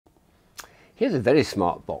Here's a very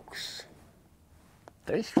smart box.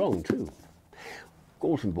 Very strong too.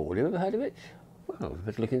 Galton Board, you ever heard of it? Well,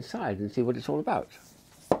 let's look inside and see what it's all about.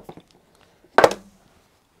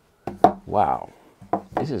 Wow,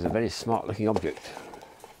 this is a very smart looking object.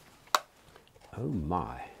 Oh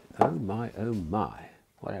my, oh my, oh my.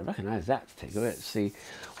 Well, I recognise that figure. Let's see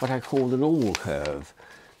what I call the normal curve.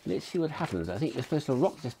 Let's see what happens. I think you're supposed to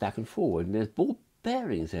rock this back and forward, and there's ball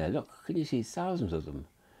bearings there. Look, can you see thousands of them?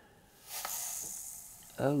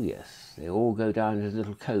 Oh yes, they all go down as a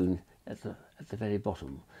little cone at the very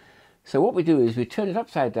bottom. So what we do is we turn it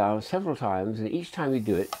upside down several times, and each time we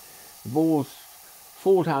do it, the balls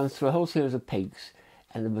fall down through a whole series of pegs,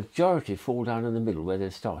 and the majority fall down in the middle where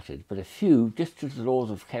they started. But a few, just due to the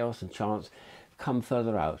laws of chaos and chance, come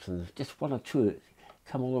further out, and just one or two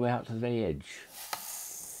come all the way out to the very edge.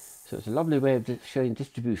 So it's a lovely way of showing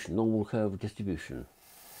distribution, normal curve of distribution.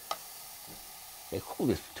 They call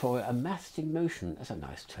this toy a massed in motion. That's a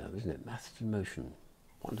nice term, isn't it? Massed in motion.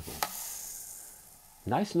 Wonderful.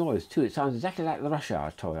 Nice noise too. It sounds exactly like the rush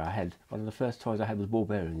hour toy I had. One of the first toys I had was ball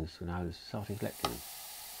bearings when I was starting collecting.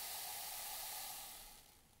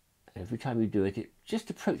 Every time you do it, it just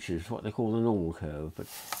approaches what they call the normal curve, but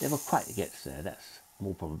never quite gets there. That's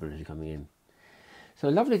more probability coming in. So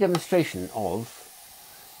a lovely demonstration of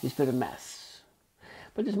this bit of maths.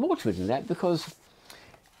 But there's more to it than that, because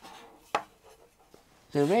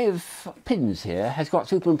the array of pins here has got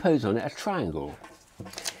superimposed on it a triangle.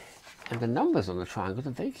 And the numbers on the triangle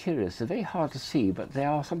are very curious. They're very hard to see, but they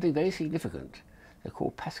are something very significant. They're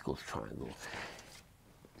called Pascal's triangle.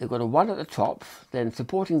 They've got a 1 at the top, then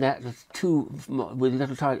supporting that there's 2 with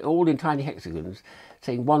little tiny, all in tiny hexagons,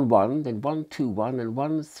 saying 1 1, then 1 2 1, and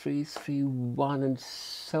 1 3 3 1, and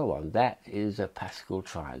so on. That is a Pascal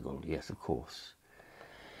triangle, yes, of course.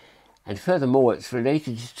 And furthermore, it's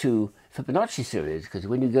related to Fibonacci series, because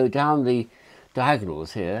when you go down the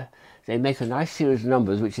diagonals here, they make a nice series of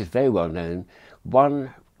numbers, which is very well known.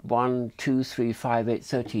 1 1 2 3 5 8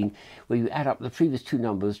 13, where you add up the previous 2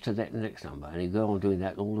 numbers to the next number, and you go on doing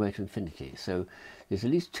that all the way to infinity. So there's at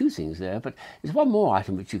least 2 things there, but there's one more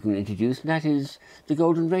item which you can introduce, and that is the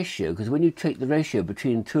golden ratio, because when you take the ratio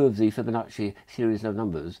between 2 of the Fibonacci series of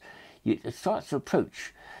numbers, it starts to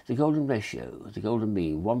approach the golden ratio, the golden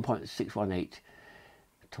mean, 1.618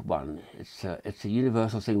 to 1. It's a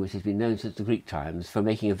universal thing which has been known since the Greek times for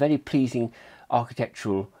making a very pleasing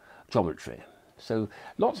architectural geometry. So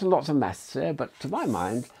lots and lots of maths there, but to my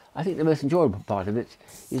mind, I think the most enjoyable part of it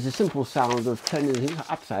is the simple sound of turning things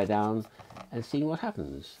upside down and seeing what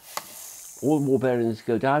happens. All the ball bearings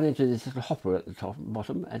go down into this little hopper at the top and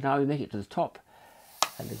bottom, and now we make it to the top,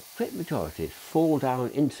 and the great majority fall down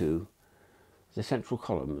into the central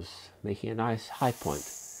columns, making a nice high point.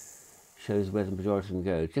 Shows where the majority of them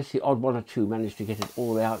go. Just the odd 1 or 2 manage to get it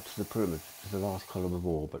all the way out to the perimeter, to the last column of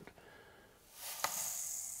all, but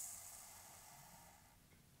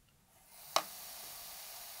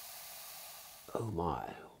oh my,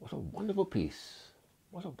 what a wonderful piece.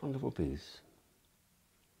 What a wonderful piece.